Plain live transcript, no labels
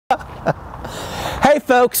Hey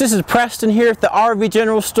folks, this is Preston here at the RV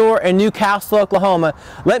General Store in Newcastle, Oklahoma.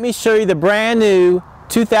 Let me show you the brand new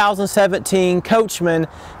 2017 Coachman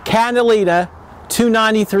Catalina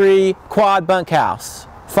 293 quad bunkhouse.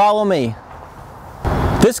 Follow me.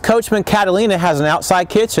 This Coachman Catalina has an outside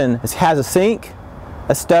kitchen. It has a sink,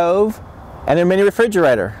 a stove, and a mini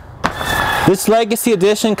refrigerator. This Legacy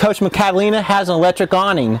Edition Coachman Catalina has an electric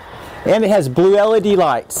awning, and it has blue LED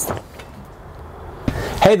lights.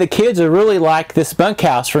 Hey, the kids are really like this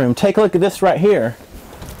bunkhouse room. Take a look at this right here.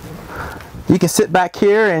 You can sit back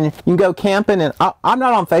here and you can go camping, and I'm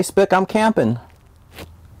not on Facebook, I'm camping.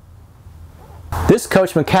 This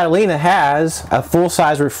Coachman Catalina has a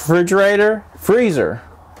full-size refrigerator, freezer.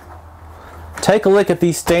 Take a look at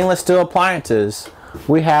these stainless steel appliances.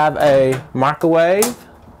 We have a microwave,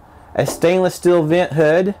 a stainless steel vent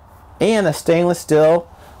hood, and a stainless steel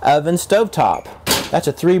oven stovetop. That's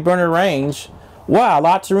a 3-burner range. Wow,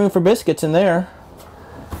 lots of room for biscuits in there.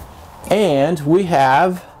 And we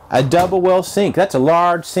have a double well sink. That's a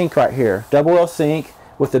large sink right here. Double well sink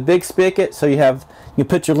with a big spigot, so you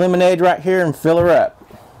put your lemonade right here and fill her up.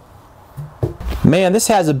 Man, this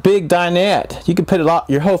has a big dinette. You can put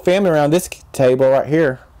your whole family around this table right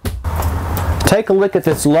here. Take a look at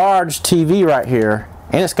this large TV right here.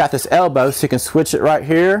 And it's got this elbow, so you can switch it right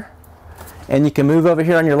here. And you can move over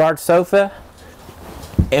here on your large sofa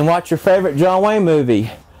and watch your favorite John Wayne movie.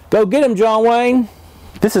 Go get him, John Wayne.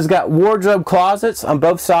 This has got wardrobe closets on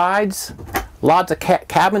both sides, lots of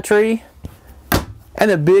cabinetry, and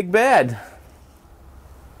a big bed.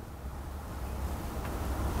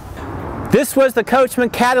 This was the Coachman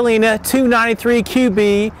Catalina 293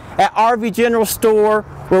 QB at RV General Store,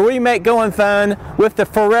 where we make going fun with the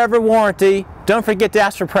forever warranty. Don't forget to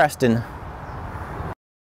ask for Preston.